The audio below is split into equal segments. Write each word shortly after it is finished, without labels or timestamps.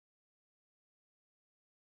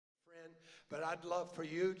But I'd love for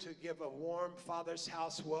you to give a warm Father's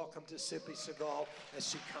House welcome to Sippy Segal as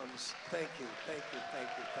she comes. Thank you, thank you, thank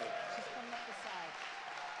you, thank you. She's coming up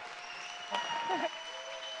the side.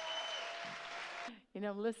 You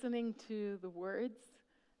know, listening to the words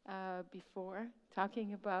before,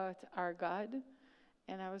 talking about our God,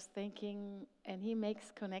 and I was thinking, and He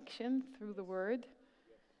makes connection through the Word.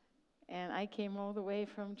 And I came all the way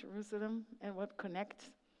from Jerusalem, and what connects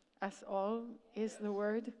us all is the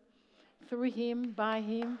Word. Through Him, by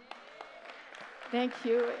Him. Thank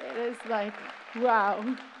you. It is like,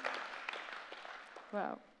 wow.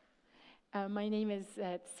 Wow. My name is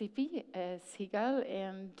Tzipi Segal,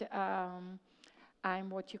 and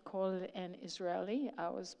I'm what you call an Israeli. I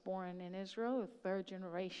was born in Israel, third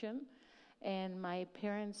generation, and my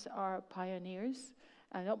parents are pioneers.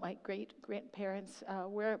 Not my great-grandparents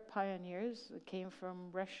were pioneers. They came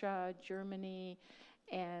from Russia, Germany,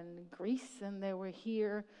 and Greece, and they were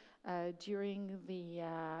here during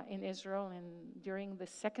in Israel and during the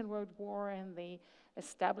Second World War and the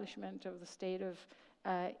establishment of the state of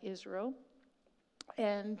Israel.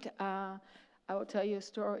 And I will tell you a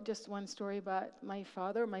story, just one story about my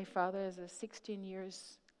father. My father is 16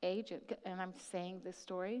 years age, and I'm saying this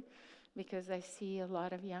story because I see a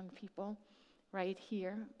lot of young people right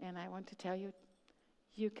here, and I want to tell you,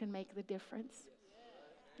 you can make the difference.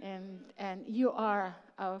 And you are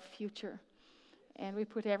our future. And we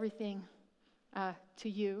put everything to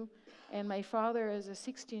you. And my father is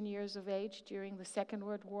 16 years of age during the Second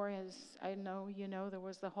World War. As I know you know, there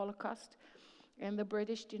was the Holocaust. And the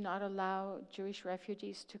British did not allow Jewish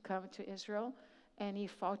refugees to come to Israel. And he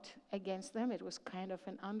fought against them. It was kind of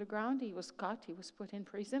an underground. He was caught. He was put in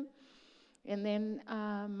prison. And then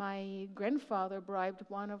my grandfather bribed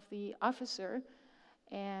one of the officers.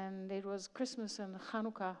 And it was Christmas and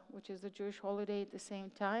Hanukkah, which is the Jewish holiday at the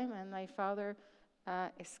same time. And my father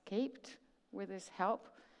escaped with his help,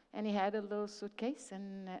 and he had a little suitcase,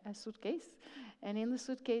 and in the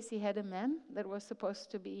suitcase he had a man that was supposed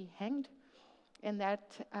to be hanged, and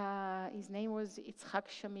that his name was Yitzhak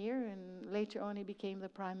Shamir, and later on he became the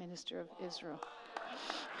Prime Minister of Israel.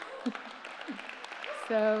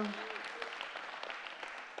 So,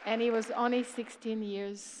 and he was only 16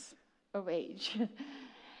 years of age.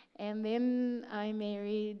 And then I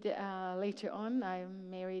married, later on, I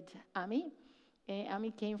married Ami.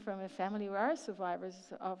 Ami came from a family who are survivors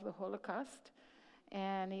of the Holocaust,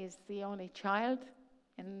 and he's the only child.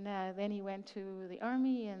 And then he went to the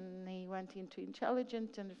army, and he went into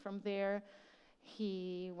intelligence, and from there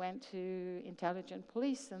he went to intelligence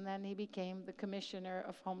police, and then he became the Commissioner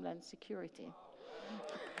of Homeland Security.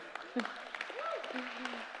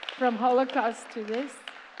 From Holocaust to this.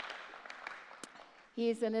 He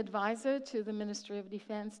is an advisor to the Ministry of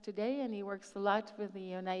Defense today, and he works a lot with the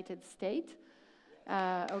United States.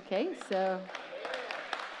 Okay, so.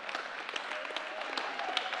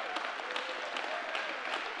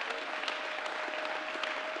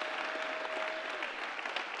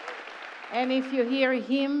 And if you hear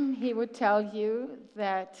him, he would tell you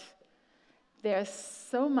that there's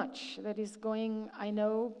so much that is going. I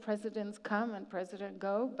know presidents come and presidents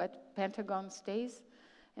go, but Pentagon stays.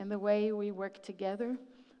 And the way we work together,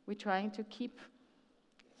 we're trying to keep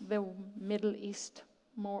the Middle East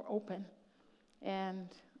more open. And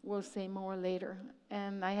we'll say more later.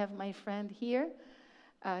 And I have my friend here,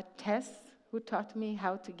 Tess, who taught me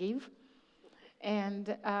how to give.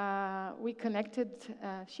 And we connected.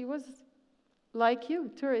 She was like you,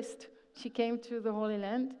 tourist. She came to the Holy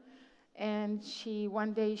Land. And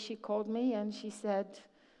one day she called me and she said,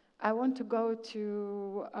 I want to go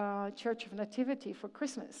to Church of Nativity for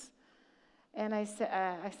Christmas. And I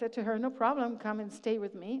said to her, no problem, come and stay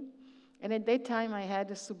with me. And at that time I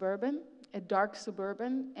had a dark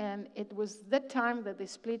Suburban, and it was that time that they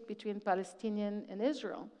split between Palestinian and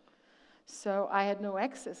Israel. So I had no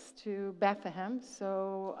access to Bethlehem,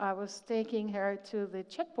 so I was taking her to the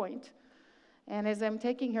checkpoint. And as I'm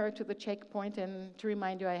taking her to the checkpoint, and to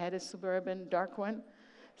remind you, I had a Suburban, dark one,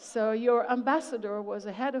 so your ambassador was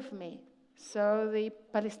ahead of me. So the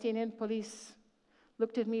Palestinian police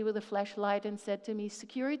looked at me with a flashlight and said to me,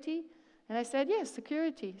 security? And I said, yes,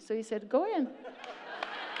 security. So he said, go in.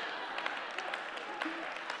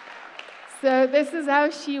 So this is how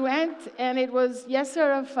she went, and it was Yasser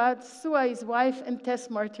Arafat, Sua, his wife, and Tess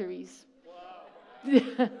Martyrs.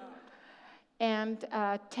 Wow. And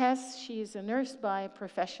Tess, she's a nurse by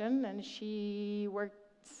profession, and she works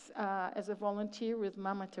as a volunteer with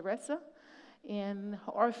Mama Teresa in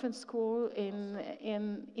orphan school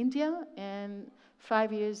in India, and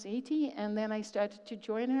 5 years Haiti. And then I started to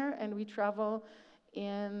join her, and we travel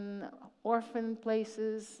in orphan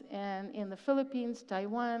places, and in the Philippines,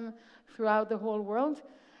 Taiwan, throughout the whole world.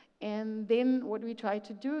 And then what we try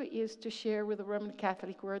to do is to share with the Roman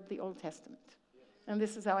Catholic Word the Old Testament. And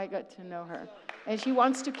this is how I got to know her. And she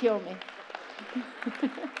wants to kill me.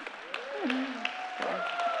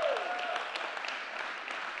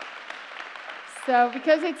 So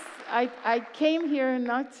because I came here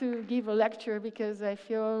not to give a lecture, because I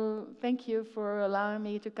feel, thank you for allowing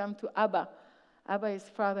me to come to Abba. Abba is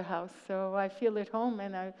Father House, so I feel at home,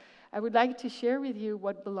 and I would like to share with you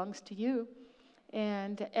what belongs to you.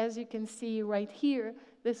 And as you can see right here,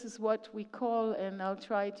 this is what we call, and I'll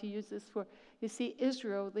try to use this for, you see,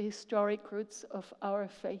 Israel, the historic roots of our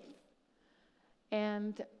faith.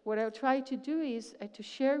 And what I'll try to do is to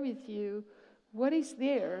share with you what is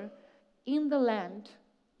there in the land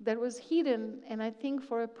that was hidden, and I think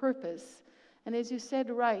for a purpose. And as you said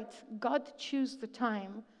right, God chose the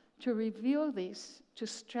time to reveal this, to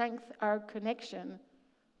strengthen our connection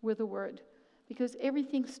with the Word. Because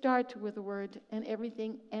everything starts with the Word, and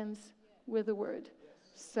everything ends with the Word.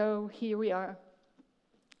 So here we are.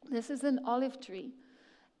 This is an olive tree.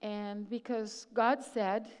 And because God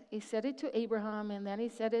said, he said it to Abraham, and then he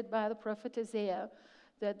said it by the prophet Isaiah,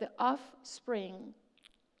 that the offspring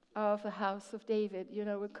of the house of David,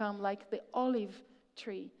 will come like the olive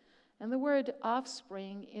tree. And the word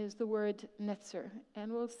offspring is the word netzer,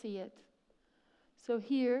 and we'll see it. So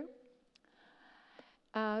here,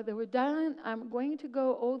 they were done. I'm going to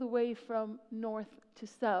go all the way from north to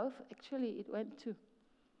south. Actually, it went to,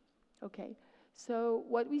 okay. So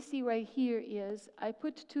what we see right here is I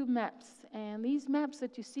put two maps, and these maps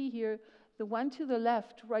that you see here, the one to the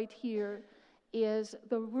left right here is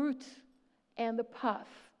the route and the path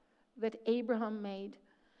that Abraham made.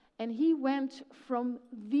 And he went from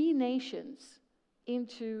the nations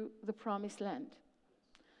into the promised land.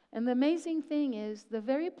 And the amazing thing is the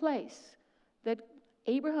very place that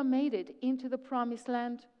Abraham made it into the promised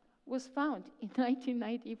land was found in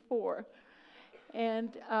 1994.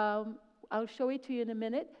 And I'll show it to you in a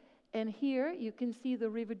minute. And here you can see the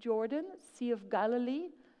River Jordan, Sea of Galilee,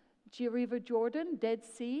 River Jordan, Dead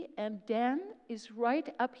Sea, and Dan is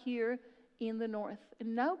right up here in the north.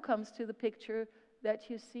 And now comes to the picture that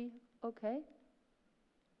you see. Okay.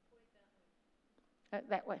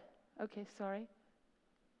 That way. Okay, sorry.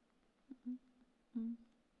 Mm-hmm.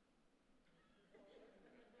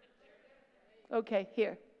 Okay,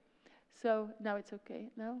 here. So now it's okay.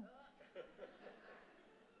 No.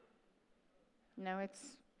 No,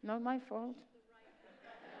 it's not my fault.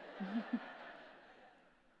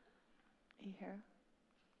 Here.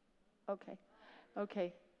 Okay.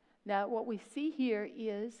 Okay. Now what we see here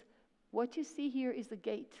is, what you see here is the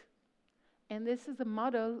gate. And this is the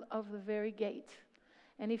model of the very gate.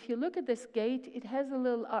 And if you look at this gate, it has a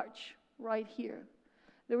little arch right here.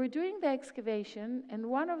 They were doing the excavation, and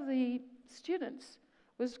one of the students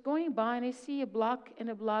was going by, and he see a block,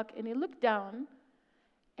 and he looked down,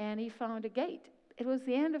 and he found a gate. It was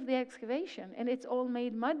the end of the excavation, and it's all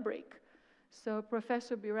made mud brick. So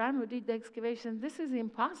Professor Biran, who did the excavation, this is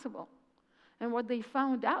impossible. And what they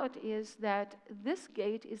found out is that this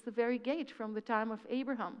gate is the very gate from the time of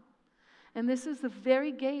Abraham. And this is the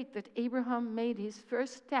very gate that Abraham made his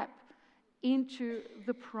first step into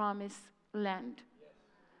the promised land.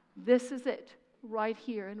 This is it, right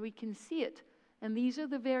here, and we can see it. And these are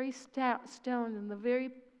the very stones and the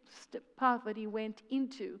very path that he went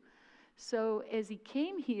into. So as he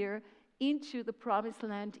came here into the promised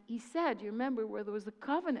land, he said, you remember where there was a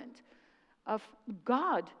covenant of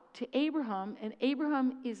God to Abraham, and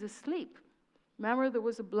Abraham is asleep. Remember, there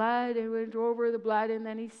was a blood, and went over the blood, and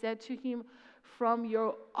then he said to him, from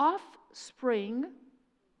your offspring,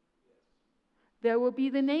 there will be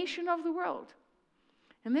the nation of the world.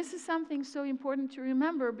 And this is something so important to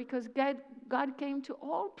remember, because God came to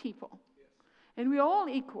all people. And we're all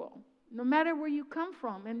equal, no matter where you come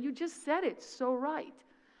from. And you just said it so right.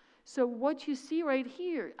 So what you see right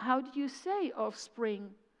here, how do you say offspring?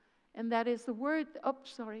 And that is the word, oh,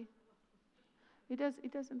 sorry.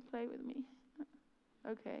 It doesn't play with me.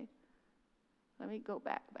 Okay. Let me go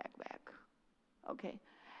back. Okay.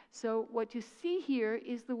 So what you see here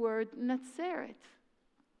is the word Nazareth.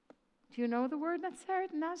 Do you know the word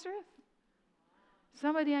Nazareth, Nazareth?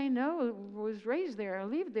 Somebody I know was raised there,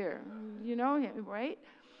 lived there. You know him, right?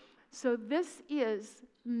 So this is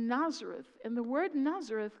Nazareth. And the word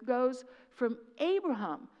Nazareth goes from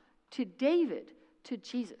Abraham to David to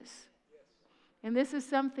Jesus. And this is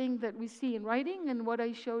something that we see in writing, and what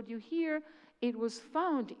I showed you here, it was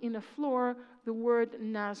found in a floor, the word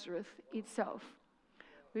Nazareth itself.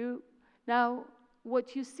 Now,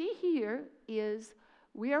 what you see here is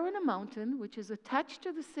We are on a mountain which is attached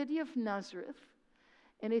to the city of Nazareth,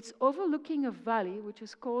 and it's overlooking a valley which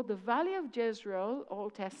is called the Valley of Jezreel,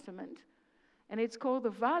 Old Testament, and it's called the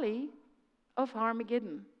Valley of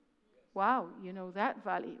Armageddon. Wow, you know that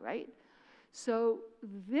valley, right? So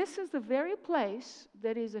this is the very place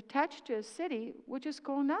that is attached to a city which is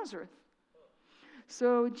called Nazareth.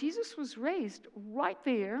 So Jesus was raised right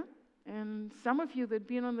there, and some of you that have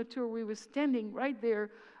been on the tour, we were standing right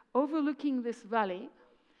there overlooking this valley,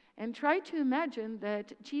 and try to imagine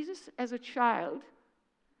that Jesus as a child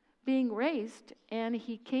being raised, and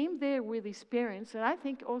he came there with his parents, and I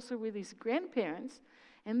think also with his grandparents,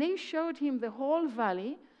 and they showed him the whole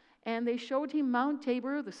valley, and they showed him Mount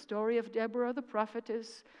Tabor, the story of Deborah the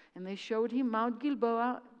prophetess, and they showed him Mount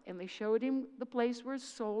Gilboa, and they showed him the place where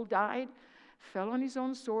Saul died, fell on his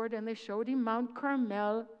own sword, and they showed him Mount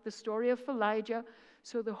Carmel, the story of Elijah.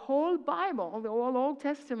 So the whole Bible, the whole Old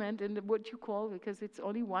Testament, and what you call, because it's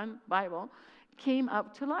only one Bible, came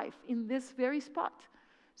up to life in this very spot.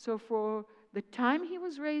 So for the time he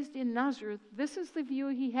was raised in Nazareth, this is the view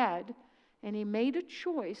he had, and he made a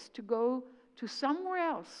choice to go to somewhere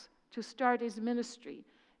else to start his ministry.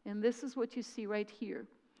 And this is what you see right here.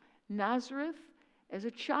 Nazareth, as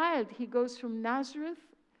a child, he goes from Nazareth,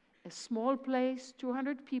 a small place,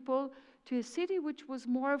 200 people, to a city which was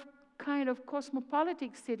more of kind of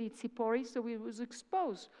cosmopolitan city, Tzipori, so he was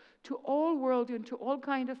exposed to all world and to all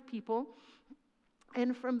kind of people.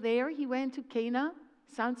 And from there, he went to Cana.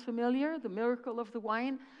 Sounds familiar? The miracle of the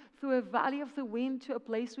wine. Through a valley of the wind to a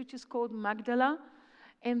place which is called Magdala.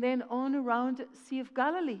 And then on around Sea of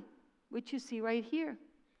Galilee, which you see right here.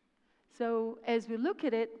 So as we look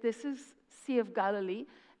at it, this is Sea of Galilee.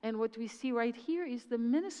 And what we see right here is the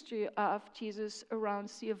ministry of Jesus around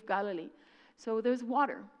Sea of Galilee. So there's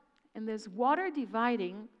water. And there's water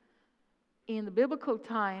dividing in the biblical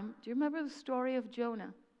time. Do you remember the story of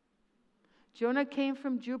Jonah? Jonah came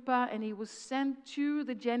from Joppa and he was sent to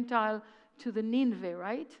the Gentile, to the Nineveh,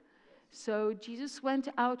 right? So Jesus went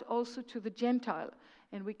out also to the Gentile.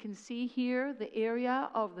 And we can see here the area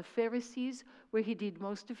of the Pharisees where he did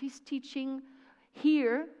most of his teaching.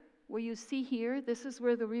 Here, where you see here, this is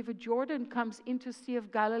where the River Jordan comes into Sea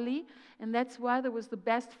of Galilee. And that's why there was the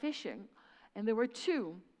best fishing. And there were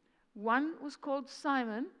two. One was called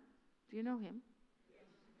Simon. Do you know him?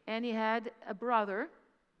 And he had a brother,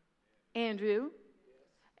 Andrew.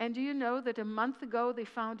 And do you know that a month ago they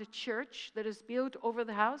found a church that is built over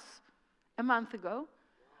the house? A month ago.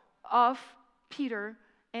 Of Peter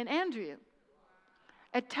and Andrew.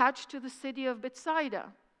 Attached to the city of Bethsaida.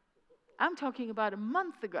 I'm talking about a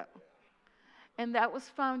month ago. And that was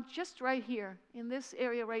found just right here, in this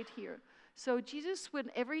area right here. So Jesus,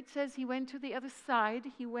 whenever it says he went to the other side,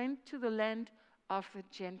 he went to the land of the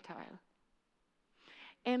Gentile.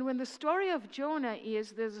 And when the story of Jonah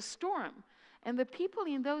is, there's a storm. And the people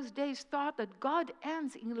in those days thought that God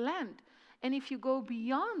ends in land. And if you go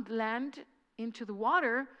beyond land into the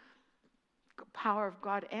water, the power of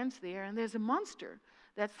God ends there. And there's a monster.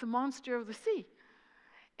 That's the monster of the sea.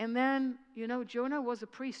 And then, you know, Jonah was a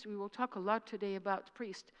priest. We will talk a lot today about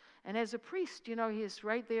priest. And as a priest, you know, he is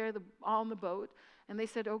right there on the boat. And they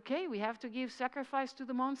said, okay, we have to give sacrifice to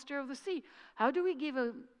the monster of the sea. How do we give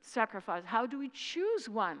a sacrifice? How do we choose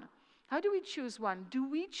one? How do we choose one? Do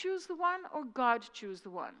we choose the one or God choose the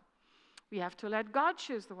one? We have to let God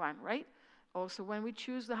choose the one, right? Also, when we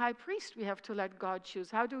choose the high priest, we have to let God choose.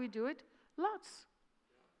 How do we do it? Lots.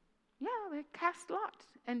 Yeah, they cast lots.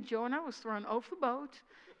 And Jonah was thrown off the boat.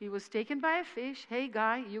 He was taken by a fish. Hey,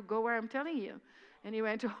 guy, you go where I'm telling you. And he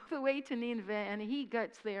went all the way to Nineveh, and he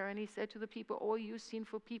gets there, and he said to the people, oh, you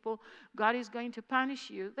sinful people, God is going to punish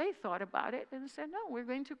you. They thought about it, and they said, no, we're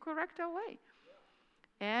going to correct our way.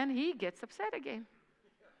 And he gets upset again.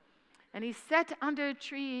 And he sat under a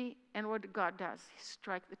tree, and what God does, he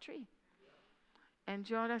strikes the tree. And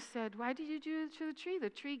Jonah said, why did you do it to the tree?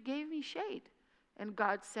 The tree gave me shade. And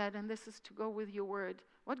God said, and this is to go with your word,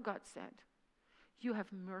 what God said. You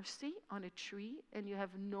have mercy on a tree and you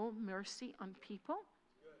have no mercy on people.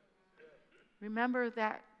 Remember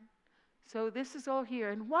that. So this is all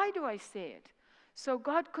here. And why do I say it? So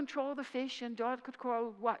God controlled the fish and God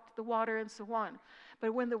controlled what? The water and so on.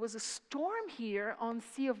 But when there was a storm here on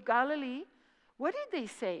Sea of Galilee, what did they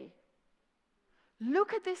say?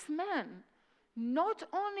 Look at this man. Not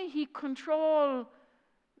only he controlled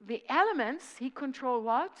the elements, he controlled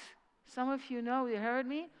what? Some of you know, you heard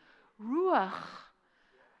me? Ruach.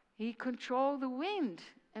 He controlled the wind.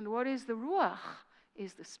 And what is the Ruach?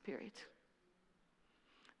 Is the Spirit.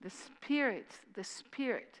 The Spirit, the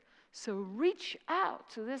Spirit. So reach out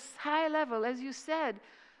to this high level, as you said,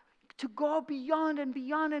 to go beyond and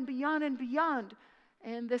beyond and beyond and beyond.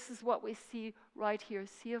 And this is what we see right here,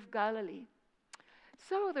 Sea of Galilee.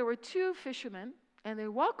 So there were two fishermen, and they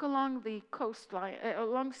walk along the coastline,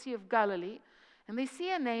 along Sea of Galilee, and they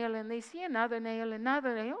see a nail, and they see another nail,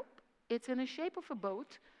 another nail. It's in the shape of a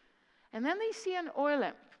boat. And then they see an oil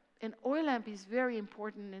lamp. An oil lamp is very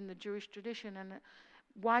important in the Jewish tradition. And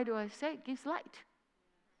why do I say it? Gives light.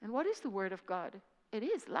 And what is the Word of God? It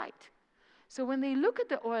is light. So when they look at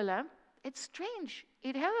the oil lamp, it's strange.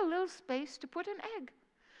 It had a little space to put an egg.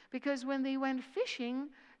 Because when they went fishing,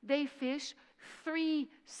 they fish 3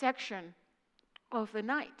 sections of the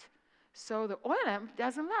night. So the oil lamp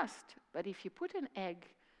doesn't last. But if you put an egg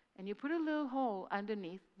and you put a little hole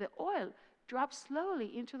underneath, the oil drops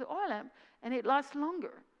slowly into the oil lamp and it lasts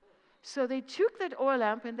longer. So they took that oil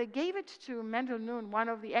lamp and they gave it to Mendel Nun, one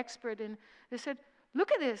of the experts, and they said,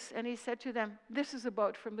 look at this. And he said to them, this is a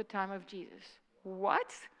boat from the time of Jesus.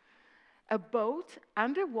 What? A boat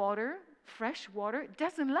underwater, fresh water,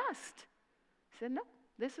 doesn't last. He said, no,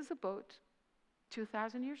 this is a boat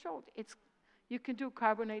 2,000 years old. You can do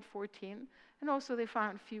carbonate 14. And also they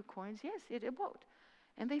found a few coins. Yes, it's a boat.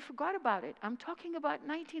 And they forgot about it. I'm talking about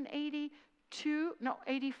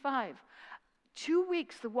 85. 2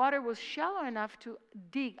 weeks, the water was shallow enough to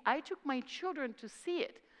dig. I took my children to see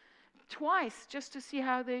it twice just to see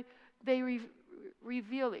how they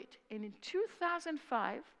reveal it. And in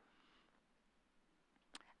 2005,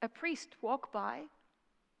 a priest walked by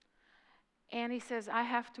and he says, I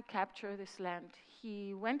have to capture this land.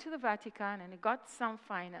 He went to the Vatican and he got some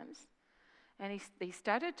finance. And they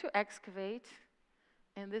started to excavate,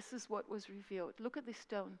 and this is what was revealed. Look at this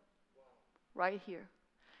stone right here.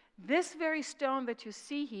 This very stone that you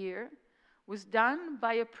see here was done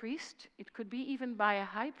by a priest. It could be even by a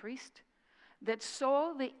high priest that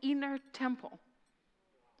saw the inner temple.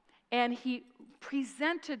 And he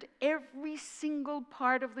presented every single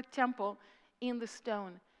part of the temple in the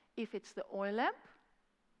stone. If it's the oil lamp,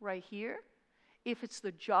 right here. If it's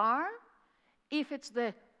the jar. If it's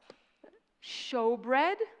the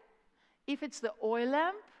showbread. If it's the oil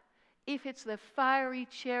lamp. If it's the fiery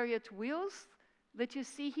chariot wheels that you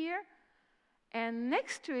see here. And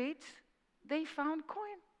next to it, they found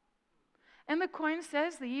coin. And the coin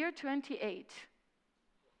says the year 28,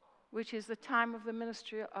 which is the time of the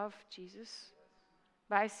ministry of Jesus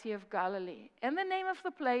by Sea of Galilee. And the name of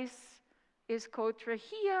the place is called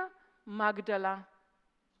Trahia Magdala.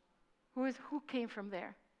 Who came from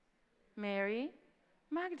there? Mary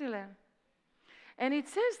Magdalene. And it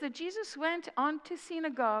says that Jesus went on to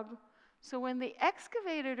synagogue. So when they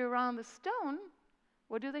excavated around the stone,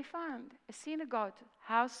 what do they find? A synagogue,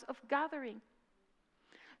 house of gathering.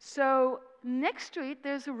 So next to it,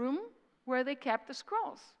 there's a room where they kept the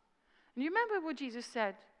scrolls. And you remember what Jesus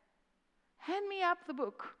said? Hand me up the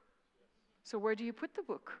book. So where do you put the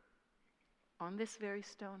book? On this very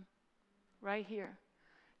stone, right here.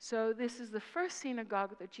 So this is the first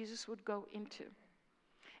synagogue that Jesus would go into.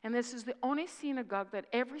 And this is the only synagogue that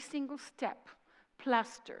every single step,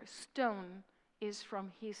 plaster, stone, is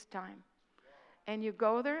from his time. And you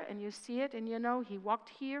go there and you see it and you know he walked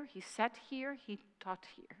here, he sat here, he taught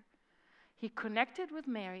here. He connected with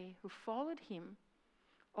Mary, who followed him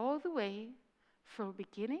all the way from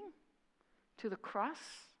beginning to the cross,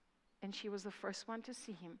 and she was the first one to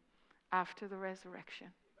see him after the resurrection.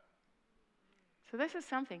 So this is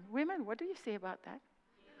something. Women, what do you say about that?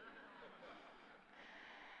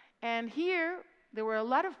 And here, there were a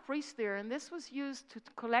lot of priests there, and this was used to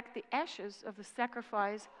collect the ashes of the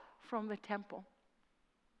sacrifice from the temple.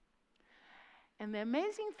 And the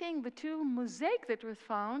amazing thing, the two mosaic that were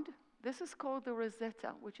found, this is called the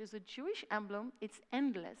Rosetta, which is a Jewish emblem. It's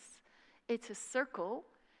endless. It's a circle.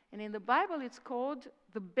 And in the Bible, it's called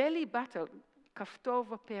the belly button, Kaftor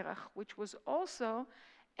Vaperach, which was also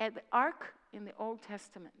at the ark in the Old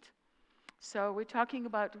Testament. So we're talking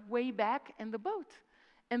about way back in the boat.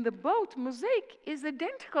 And the boat mosaic is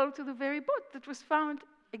identical to the very boat that was found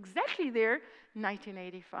exactly there in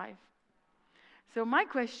 1985. So my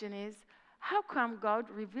question is, how come God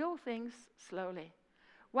reveals things slowly?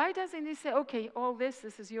 Why doesn't he say, okay, all this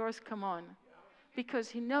is yours, come on? Because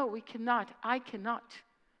he knows I cannot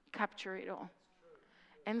capture it all.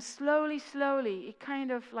 And slowly, it kind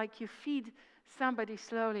of like you feed somebody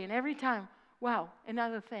slowly, and every time, wow,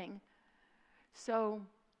 another thing. So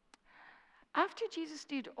after Jesus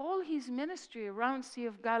did all his ministry around Sea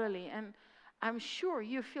of Galilee, and I'm sure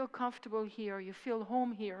you feel comfortable here, you feel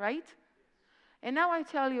home here, right? And now I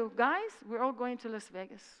tell you, guys, we're all going to Las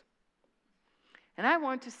Vegas. And I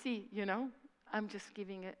want to see, I'm just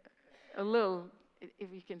giving a little,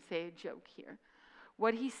 if you can say a joke here.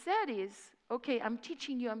 What he said is, okay, I'm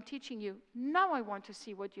teaching you. Now I want to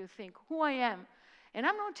see what you think, who I am. And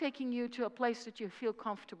I'm not taking you to a place that you feel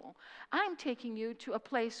comfortable. I'm taking you to a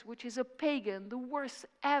place which is a pagan, the worst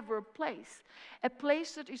ever place. A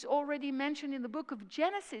place that is already mentioned in the book of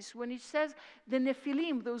Genesis when it says the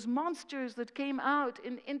Nephilim, those monsters that came out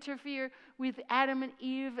and interfere with Adam and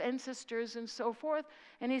Eve, ancestors and so forth.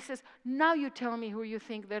 And he says, now you tell me who you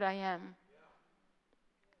think that I am.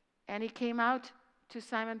 And he came out to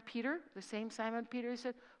Simon Peter, the same Simon Peter. He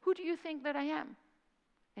said, who do you think that I am?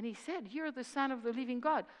 And he said, you're the Son of the living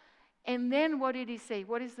God. And then what did he say?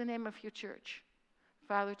 What is the name of your church?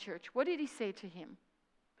 Father Church. What did he say to him?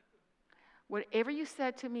 Whatever you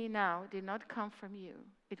said to me now did not come from you.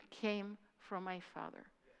 It came from my Father.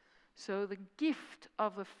 So the gift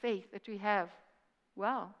of the faith that we have,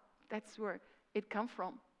 well, that's where it comes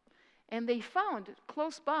from. And they found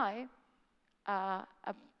close by a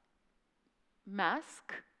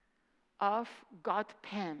mask of god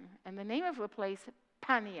Pan. And the name of the place,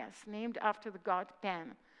 Panias, named after the god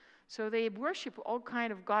Pan. So they worship all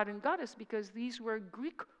kind of god and goddess because these were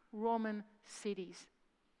Greek Roman cities.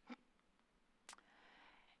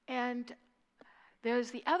 And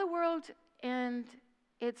there's the other world, and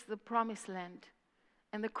it's the promised land.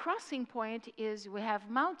 And the crossing point is we have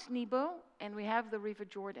Mount Nebo and we have the River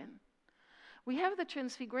Jordan. We have the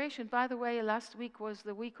Transfiguration. By the way, last week was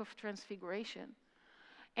the week of Transfiguration.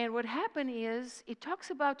 And what happened is, it talks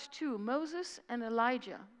about two, Moses and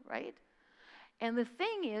Elijah, right? And the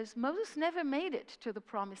thing is, Moses never made it to the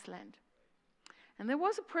promised land. And there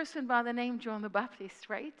was a person by the name John the Baptist,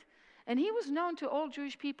 right? And he was known to all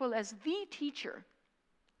Jewish people as the teacher.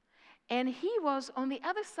 And he was on the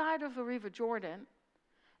other side of the River Jordan.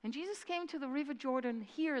 And Jesus came to the River Jordan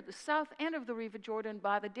here, at the south end of the River Jordan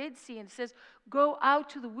by the Dead Sea, and says, go out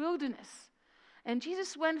to the wilderness. And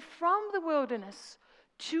Jesus went from the wilderness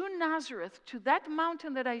to Nazareth, to that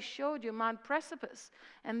mountain that I showed you, Mount Precipice.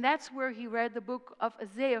 And that's where he read the book of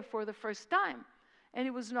Isaiah for the first time. And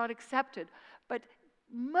it was not accepted. But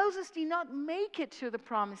Moses did not make it to the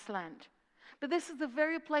promised land. But this is the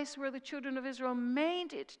very place where the children of Israel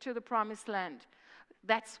made it to the promised land.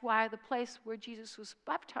 That's why the place where Jesus was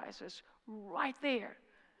baptized was right there.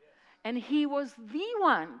 And he was the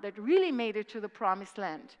one that really made it to the promised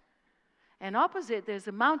land. And opposite, there's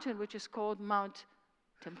a mountain which is called Mount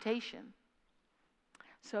Temptation.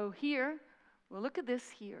 So here, we'll look at this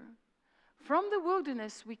here. From the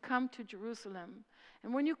wilderness, we come to Jerusalem.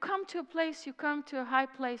 And when you come to a place, you come to a high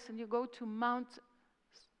place and you go to Mount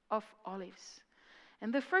of Olives.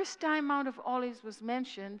 And the first time Mount of Olives was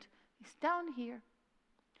mentioned is down here.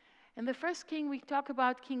 And the first king, we talk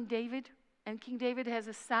about King David. And King David has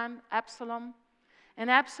a son, Absalom. And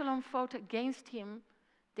Absalom fought against him.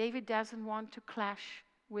 David doesn't want to clash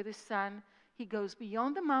with his son. He goes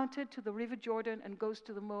beyond the mountain to the River Jordan and goes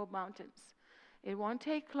to the Moab Mountains. It won't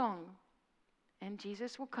take long, and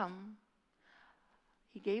Jesus will come.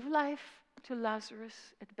 He gave life to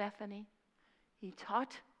Lazarus at Bethany. He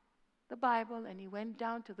taught the Bible, and he went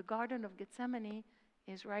down to the Garden of Gethsemane,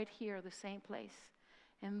 is right here, the same place.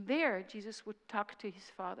 And there, Jesus would talk to his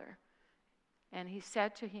Father. And he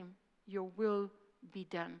said to him, your will be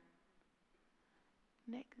done.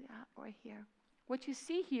 Next, right here. What you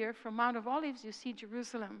see here from Mount of Olives, you see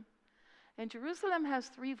Jerusalem. And Jerusalem has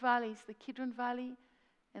three valleys, the Kidron Valley,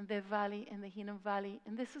 and the Valley, and the Hinnom Valley.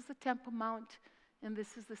 And this is the Temple Mount, and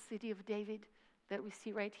this is the city of David that we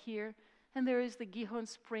see right here. And there is the Gihon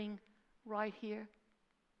Spring right here.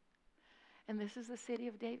 And this is the city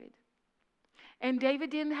of David. And David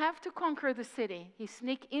didn't have to conquer the city. He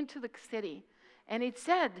sneaked into the city. And it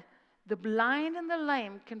said, the blind and the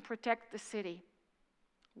lame can protect the city.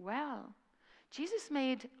 Well, Jesus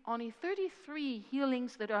made only 33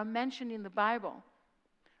 healings that are mentioned in the Bible.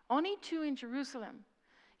 Only 2 in Jerusalem.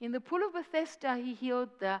 In the pool of Bethesda, he healed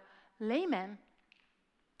the layman.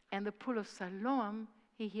 And the pool of Siloam,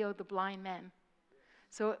 he healed the blind man.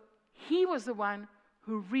 So he was the one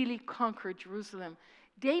who really conquered Jerusalem.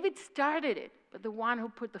 David started it, but the one who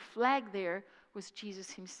put the flag there was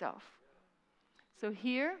Jesus himself. So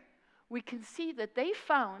here we can see that they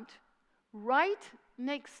found right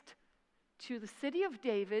next to the city of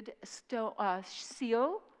David a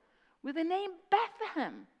seal with the name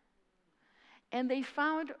Bethlehem. And they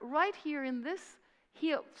found right here in this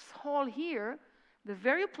hall here, the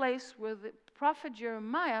very place where the prophet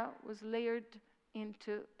Jeremiah was layered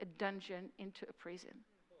into a dungeon, into a prison.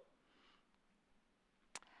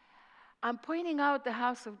 I'm pointing out the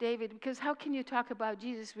house of David because how can you talk about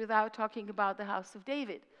Jesus without talking about the house of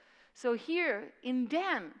David? So here in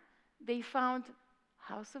Dan, they found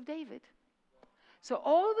house of David. So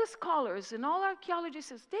all the scholars and all archaeologists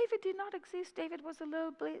says David did not exist. David was a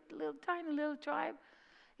little tiny little tribe.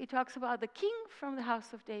 he talks about the king from the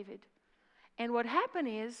house of David. And what happened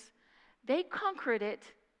is they conquered it,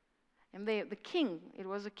 and the king, it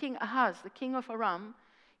was a king Ahaz, the king of Aram,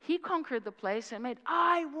 he conquered the place and made,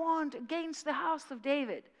 I want against the house of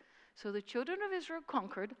David. So the children of Israel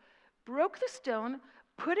conquered, broke the stone,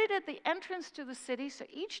 put it at the entrance to the city, so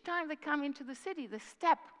each time they come into the city, they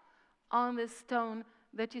step on this stone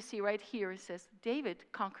that you see right here. It says, David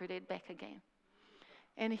conquered it back again.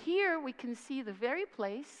 And here we can see the very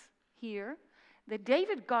place here that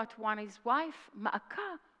David got one his wife,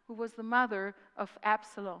 Maacah, who was the mother of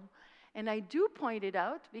Absalom. And I do point it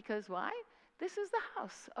out because why? This is the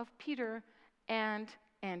house of Peter and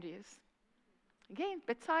Andreas. Again,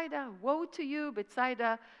 Bethsaida, woe to you,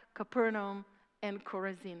 Bethsaida, Capernaum, and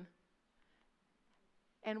Chorazin.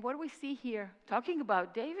 And what do we see here? Talking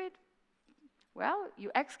about David, well,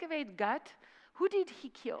 you excavate Gath. Who did he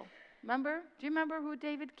kill? Remember? Do you remember who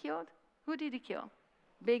David killed? Who did he kill?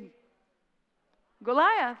 Big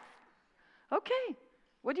Goliath. Okay.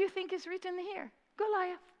 What do you think is written here?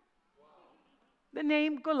 Goliath. Wow. The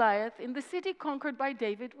name Goliath in the city conquered by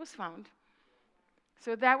David was found.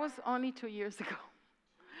 So that was only 2 years ago.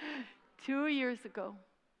 2 years ago.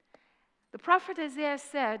 The prophet Isaiah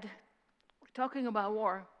said, we're talking about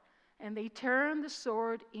war, and they turned the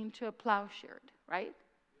sword into a plowshare, right?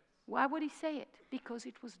 Why would he say it? Because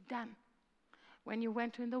it was done. When you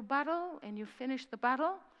went into battle and you finished the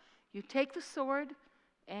battle, you take the sword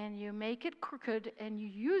and you make it crooked and you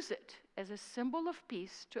use it as a symbol of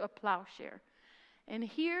peace to a plowshare. And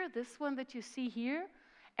here, this one that you see here,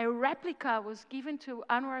 a replica was given to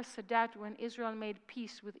Anwar Sadat when Israel made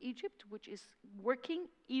peace with Egypt, which is working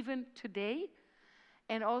even today.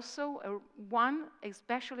 And also, a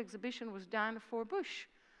special exhibition was done for Bush,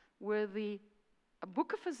 where the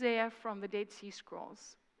book of Isaiah from the Dead Sea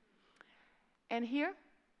Scrolls. And here,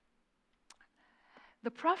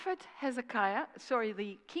 the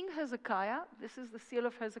king Hezekiah, this is the seal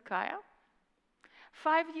of Hezekiah.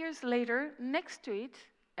 5 years later, next to it,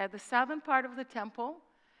 at the southern part of the temple,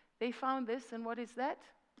 they found this, and what is that?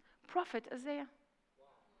 Prophet Isaiah. Wow.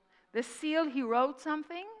 The seal, he wrote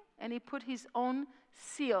something, and he put his own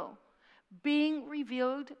seal, being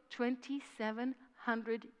revealed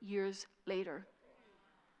 2,700 years later.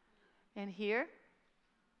 And here,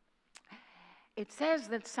 it says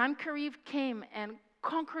that Sancherib came and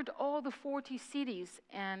conquered all the 40 cities,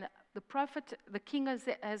 and the king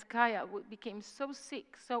Hezekiah became so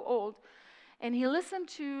sick, so old, and he listened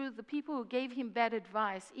to the people who gave him bad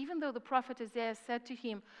advice, even though the prophet Isaiah said to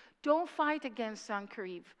him, don't fight against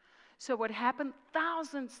Sancherib. So what happened,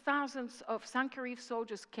 thousands of Sancherib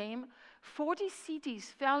soldiers came, 40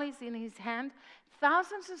 cities fell in his hand,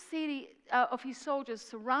 thousands of his soldiers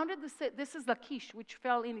surrounded the city. This is Lachish, which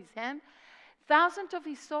fell in his hand. Thousands of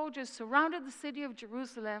his soldiers surrounded the city of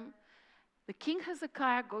Jerusalem. The king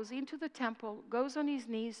Hezekiah goes into the temple, goes on his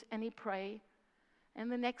knees, and he prays.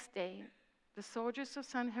 And the next day, the soldiers of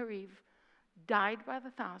Sancherib died by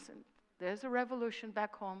the thousand. There's a revolution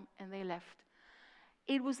back home, and they left.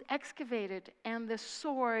 It was excavated, and the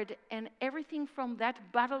sword and everything from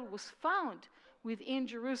that battle was found within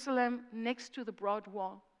Jerusalem next to the broad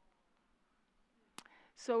wall.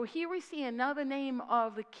 So here we see another name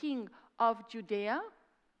of the king of Judea.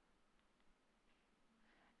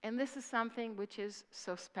 And this is something which is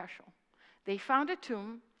so special. They found a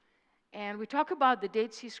tomb, and we talk about the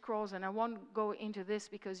Dead Sea Scrolls, and I won't go into this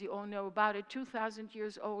because you all know about it, 2,000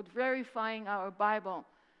 years old, verifying our Bible.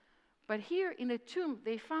 But here in a tomb,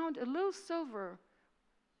 they found a little silver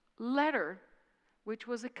letter, which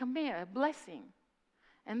was a kameh, a blessing.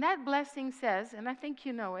 And that blessing says, and I think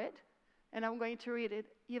you know it, and I'm going to read it,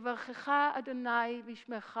 Yevachecha Adonai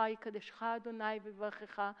v'yishmecha yikadeshcha Adonai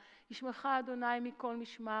v'yvachecha yishmecha Adonai mikol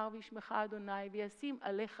mishmar v'yishmecha Adonai v'yasim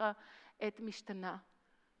alecha et mishtana.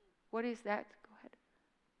 What is that? Go ahead.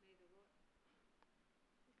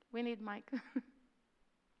 We need Mike.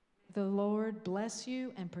 The Lord bless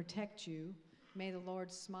you and protect you. May the Lord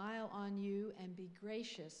smile on you and be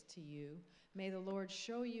gracious to you. May the Lord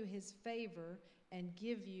show you his favor and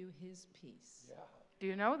give you his peace. Yeah. Do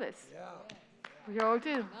you know this? Yeah. We all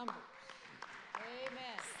do. Numbers.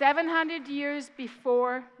 Amen. 700 years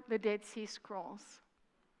before the Dead Sea Scrolls.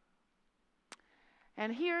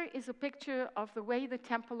 And here is a picture of the way the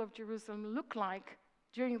Temple of Jerusalem looked like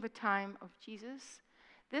during the time of Jesus.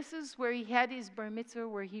 This is where he had his bar mitzvah,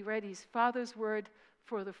 where he read his father's word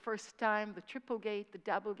for the first time, the triple gate, the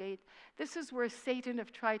double gate. This is where Satan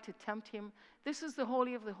have tried to tempt him. This is the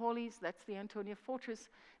Holy of the Holies. That's the Antonia Fortress.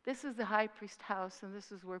 This is the high priest house, and this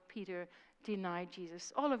is where Peter denied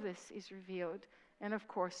Jesus. All of this is revealed, and of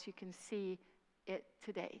course you can see it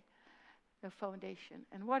today. the foundation.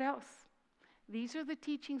 And what else? These are the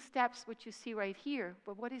teaching steps which you see right here.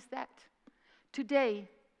 But what is that? Today,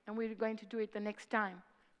 and we're going to do it the next time,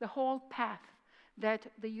 the whole path that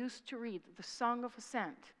they used to read, the Song of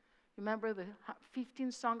Ascent. Remember the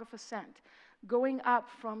 15th Song of Ascent. Going up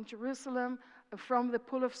from Jerusalem, from the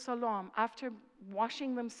Pool of Siloam, after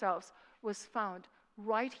washing themselves, was found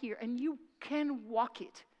right here. And you can walk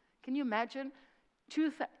it. Can you imagine?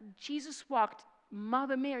 Jesus walked,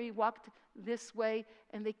 Mother Mary walked this way,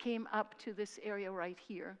 and they came up to this area right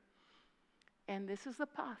here. And this is the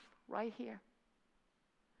path right here.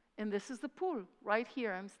 And this is the pool right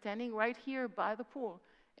here. I'm standing right here by the pool.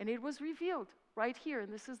 And it was revealed right here.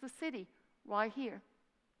 And this is the city right here.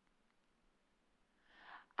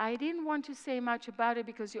 I didn't want to say much about it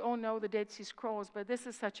because you all know the Dead Sea Scrolls, but this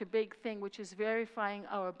is such a big thing which is verifying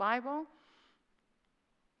our Bible.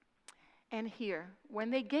 And here, when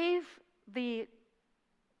they gave the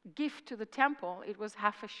gift to the temple, it was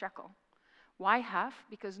half a shekel. Why half?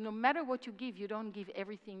 Because no matter what you give, you don't give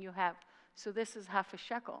everything you have. So this is half a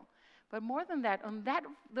shekel. But more than that, on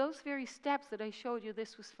those very steps that I showed you,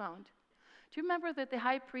 this was found. Do you remember that the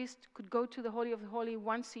high priest could go to the Holy of the Holy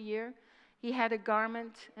once a year? He had a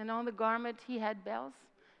garment, and on the garment he had bells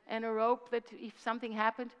and a rope that if something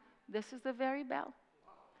happened, this is the very bell.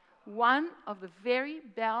 One of the very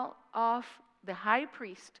bell of the high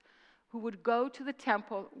priest who would go to the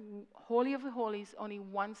temple, Holy of the Holies, only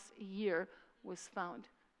once a year was found.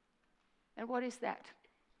 And what is that?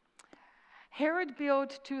 Herod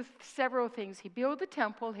built several things. He built the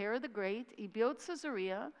temple, Herod the Great. He built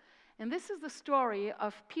Caesarea. And this is the story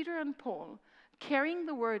of Peter and Paul carrying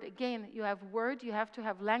the word. Again, you have word, you have to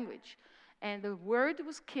have language. And the word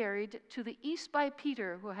was carried to the east by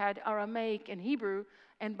Peter, who had Aramaic and Hebrew,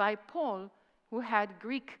 and by Paul, who had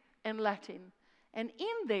Greek and Latin. And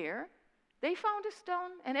in there, they found a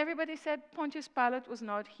stone, and everybody said Pontius Pilate was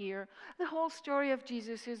not here. The whole story of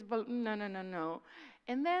Jesus is, well, no.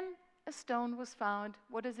 And then a stone was found.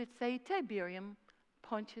 What does it say? Tiberium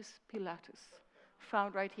Pontius Pilatus.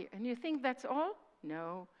 Found right here. And you think that's all?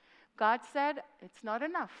 No. God said it's not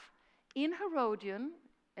enough. In Herodion,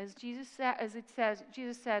 as Jesus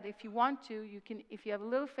said, if you want to, you can. If you have a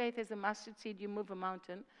little faith as a mustard seed, you move a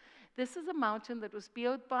mountain. This is a mountain that was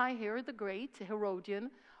built by Herod the Great, Herodion,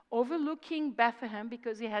 overlooking Bethlehem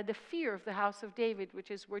because he had the fear of the house of David, which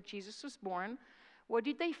is where Jesus was born. What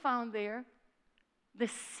did they find there? The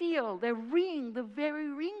seal, the ring, the very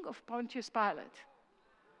ring of Pontius Pilate.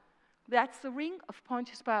 That's the ring of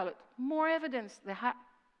Pontius Pilate. More evidence. The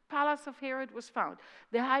palace of Herod was found.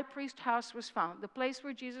 The high priest house was found. The place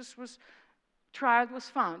where Jesus was tried was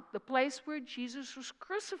found. The place where Jesus was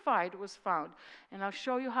crucified was found. And I'll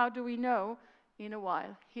show you how do we know in a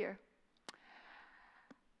while. Here.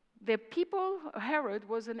 The people, Herod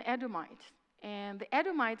was an Edomite. And the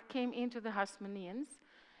Edomite came into the Hasmoneans.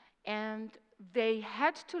 And they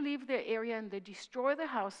had to leave their area and they destroyed the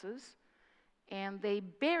houses. And they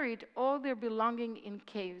buried all their belonging in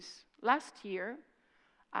caves. Last year,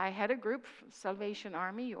 I had a group, Salvation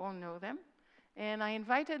Army, you all know them. And I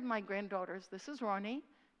invited my granddaughters. This is Ronnie,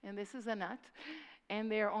 and this is Anat. And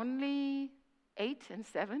they're only 8 and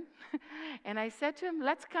 7. And I said to them,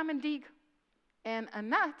 let's come and dig. And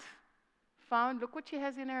Anat found, look what she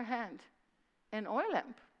has in her hand, an oil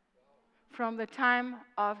lamp from the time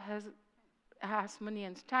of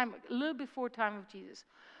Hasmoneans, time, a little before time of Jesus.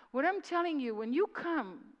 What I'm telling you, when you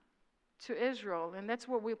come to Israel, and that's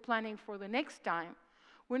what we're planning for the next time,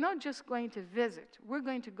 we're not just going to visit. We're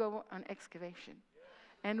going to go on excavation.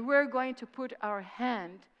 And we're going to put our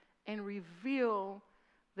hand and reveal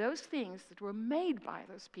those things that were made by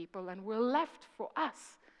those people and were left for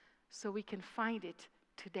us so we can find it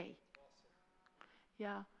today.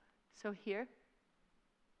 Yeah, so here.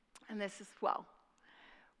 And this is, well,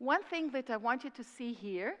 one thing that I want you to see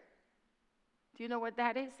here, do you know what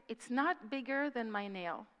that is? It's not bigger than my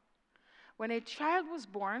nail. When a child was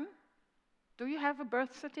born, do you have a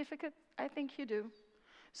birth certificate? I think you do.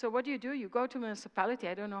 So what do? You go to a municipality.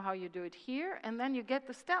 I don't know how you do it here. And then you get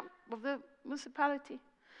the stamp of the municipality.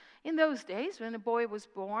 In those days, when a boy was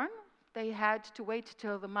born, they had to wait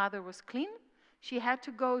till the mother was clean. She had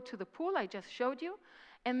to go to the pool I just showed you.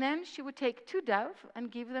 And then she would take 2 doves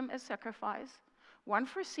and give them as sacrifice. One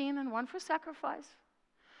for sin and one for sacrifice.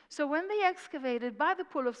 So when they excavated by the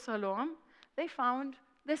Pool of Siloam, they found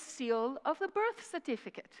the seal of the birth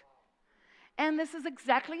certificate. And this is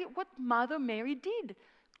exactly what Mother Mary did.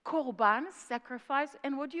 Korban, sacrifice,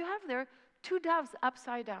 and what do you have there? 2 doves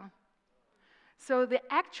upside down. So the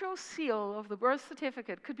actual seal of the birth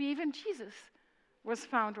certificate, could be even Jesus, was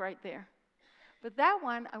found right there. But that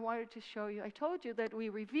one I wanted to show you. I told you that we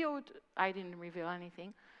revealed, I didn't reveal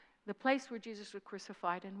anything, the place where Jesus was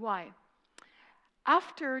crucified and why.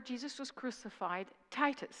 After Jesus was crucified,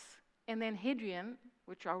 Titus and then Hadrian,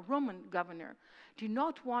 which are Roman governor, did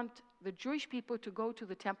not want the Jewish people to go to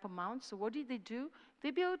the Temple Mount. So what did they do?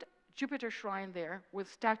 They built Jupiter shrine there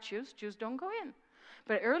with statues. Jews don't go in.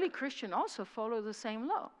 But early Christians also follow the same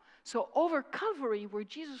law. So over Calvary, where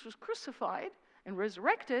Jesus was crucified and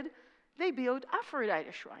resurrected, they built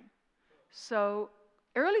Aphrodite shrine. So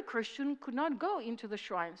early Christians could not go into the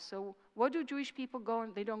shrine. So what do Jewish people go?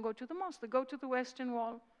 They don't go to the mosque. They go to the Western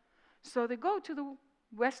Wall. So they go to the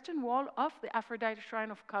Western Wall of the Aphrodite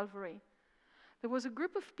shrine of Calvary. There was a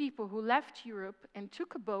group of people who left Europe and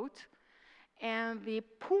took a boat, and the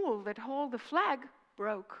pool that held the flag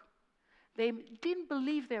broke. They didn't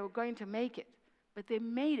believe they were going to make it, but they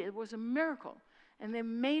made it. It was a miracle. And they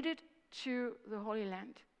made it to the Holy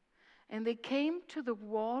Land. And they came to the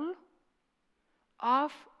wall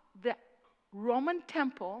of the Roman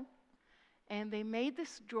temple, and they made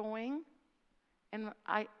this drawing, and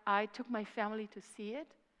I took my family to see it.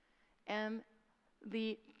 And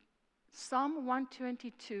the Psalm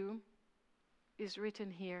 122 is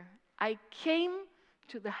written here. I came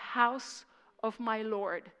to the house of my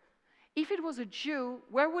Lord. If it was a Jew,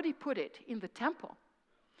 where would he put it? In the temple.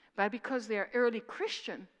 But because they are early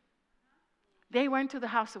Christian, they went to the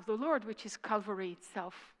house of the Lord, which is Calvary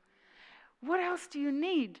itself. What else do you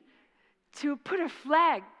need to put a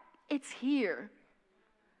flag? It's here.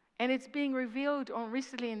 And it's being revealed on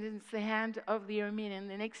recently, and it's the hand of the Armenian.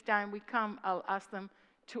 The next time we come, I'll ask them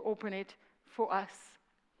to open it for us.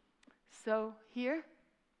 So here,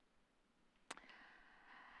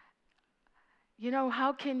 you know,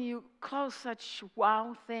 how can you close such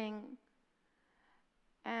wow thing?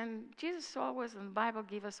 And Jesus always, in the Bible,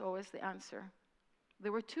 give us always the answer.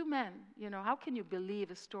 There were two men. You know, how can you believe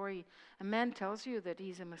a story? A man tells you that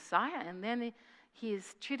he's a Messiah, and then he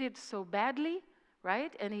is treated so badly,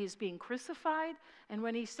 right? And he's being crucified. And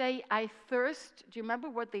when he say, I thirst, do you remember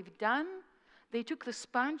what they've done? They took the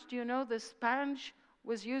sponge. Do you know the sponge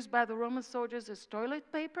was used by the Roman soldiers as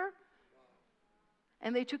toilet paper?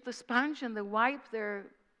 And they took the sponge and they wiped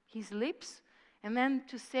his lips. And then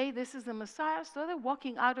to say this is the Messiah, so they're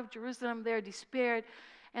walking out of Jerusalem, they're despaired.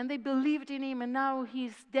 And they believed in him, and now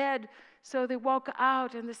he's dead. So they walk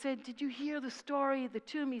out, and they said, did you hear the story? The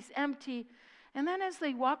tomb is empty. And then as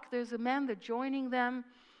they walk, there's a man that's joining them.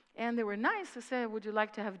 And they were nice. They said, would you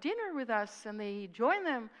like to have dinner with us? And they join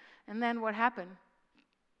them. And then what happened?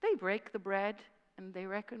 They break the bread, and they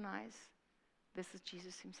recognize this is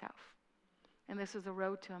Jesus himself. And this is the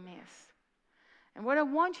road to Emmaus. And what I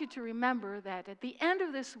want you to remember that at the end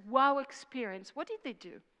of this wow experience, what did they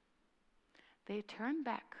do? They turned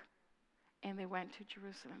back and they went to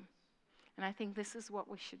Jerusalem. And I think this is what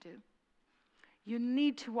we should do. You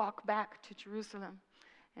need to walk back to Jerusalem.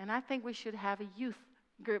 And I think we should have a youth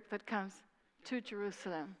group that comes to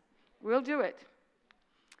Jerusalem. We'll do it.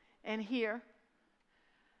 And here,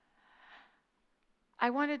 I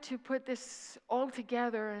wanted to put this all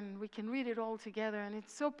together, and we can read it all together, and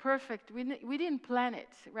it's so perfect. We didn't plan it,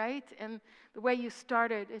 right? And the way you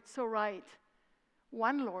started, it's so right.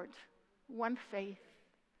 One Lord, one faith,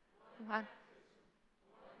 one.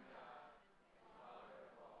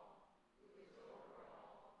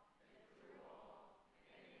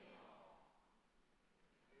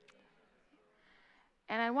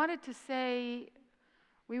 And I wanted to say,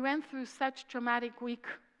 we went through such traumatic week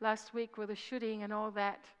last week with the shooting and all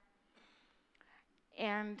that.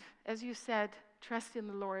 And as you said, trust in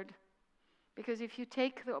the Lord. Because if you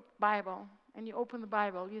take the Bible and you open the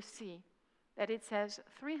Bible, you see that it says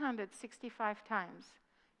 365 times,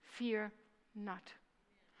 fear not.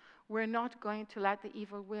 We're not going to let the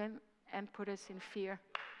evil win and put us in fear.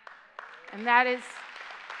 And that is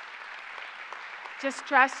just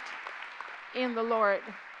trust in the Lord.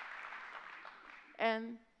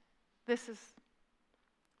 And this is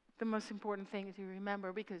the most important thing to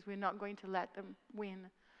remember, because we're not going to let them win.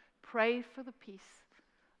 Pray for the peace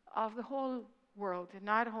of the whole world, and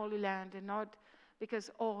not Holy Land, and not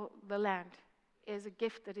because all the land is a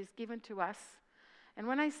gift that is given to us. And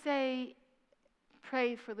when I say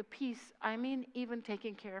pray for the peace, I mean even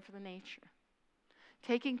taking care of the nature,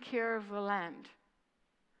 taking care of the land,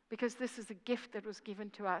 because this is a gift that was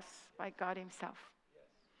given to us by God himself. Yes.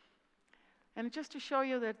 And just to show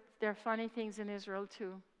you that there are funny things in Israel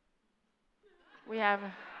too. We have,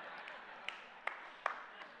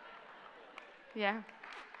 yeah.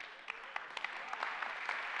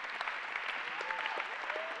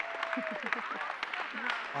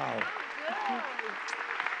 Wow.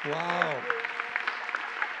 Wow.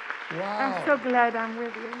 Wow. I'm so glad I'm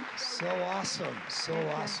with you. So awesome. So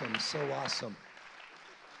awesome. So awesome.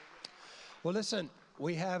 Well, listen,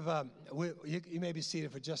 we have, you may be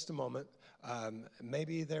seated for just a moment.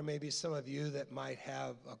 Maybe there may be some of you that might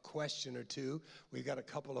have a question or two. We've got a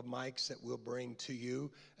couple of mics that we'll bring to you.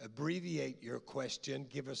 Abbreviate your question.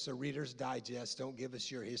 Give us a Reader's Digest. Don't give us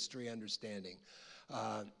your history understanding.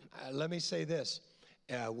 Let me say this.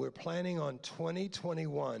 We're planning on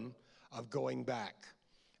 2021 of going back.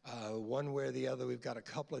 One way or the other, we've got a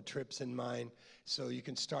couple of trips in mind, so you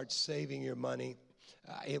can start saving your money.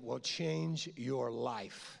 It will change your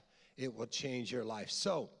life. It will change your life.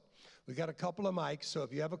 So we've got a couple of mics, so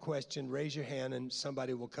if you have a question, raise your hand and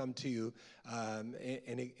somebody will come to you.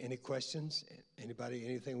 Any questions? Anybody,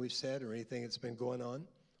 anything we've said or anything that's been going on?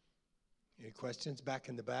 Any questions? Back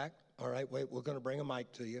in the back? All right, wait, we're going to bring a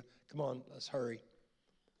mic to you. Come on, let's hurry.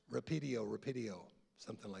 Repeatio,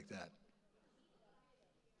 something like that.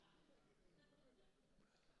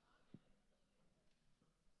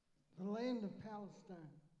 The land of Palestine.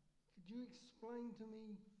 Could you explain to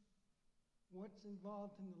me what's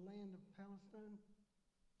involved in the land of Palestine?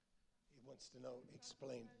 He wants to know,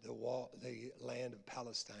 explain the land of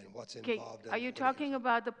Palestine, what's Okay, involved in are you talking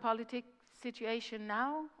about the politic situation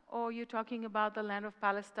now, or are you talking about the land of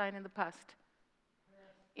Palestine in the past?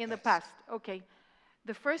 In the past, okay.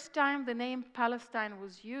 The first time the name Palestine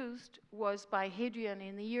was used was by Hadrian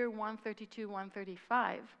in the year 132,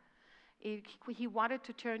 135. He wanted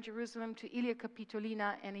to turn Jerusalem to Ilia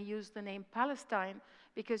Capitolina, and he used the name Palestine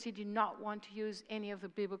because he did not want to use any of the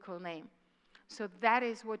biblical name. So that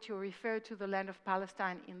is what you refer to the land of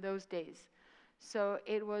Palestine in those days. So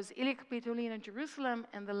it was Ilia Capitolina, Jerusalem,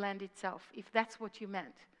 and the land itself, if that's what you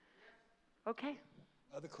meant. Okay.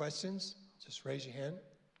 Other questions? Just raise your hand.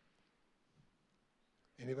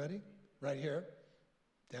 Anybody? Right here,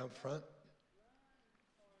 down front.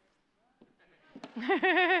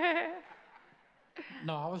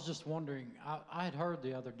 No, I was just wondering, I had heard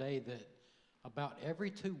the other day that about every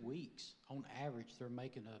 2 weeks, on average, they're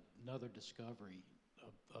making another discovery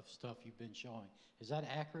of stuff you've been showing. Is that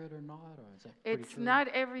accurate or not, or is that pretty It's true? not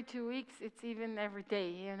every 2 weeks, it's even every day.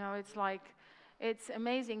 You know, it's like, it's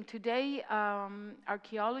amazing. Today,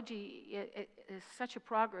 archaeology is such a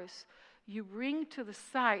progress. You bring to the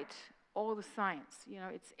site all the science, you know,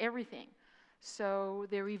 it's everything. So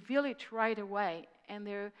they reveal it right away. And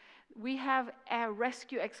we have a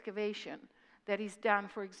rescue excavation that is done.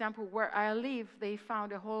 For example, where I live, they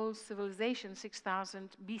found a whole civilization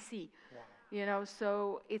 6,000 BC. Wow. You know,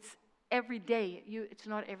 so it's every day. It's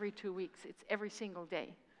not every 2 weeks. It's every single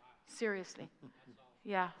day. Wow. Seriously.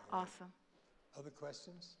 Yeah, awesome. Other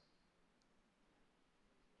questions?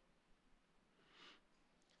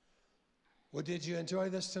 Well, did you enjoy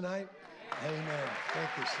this tonight? Amen. Thank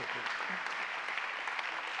you, Sippy.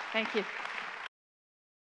 Thank you.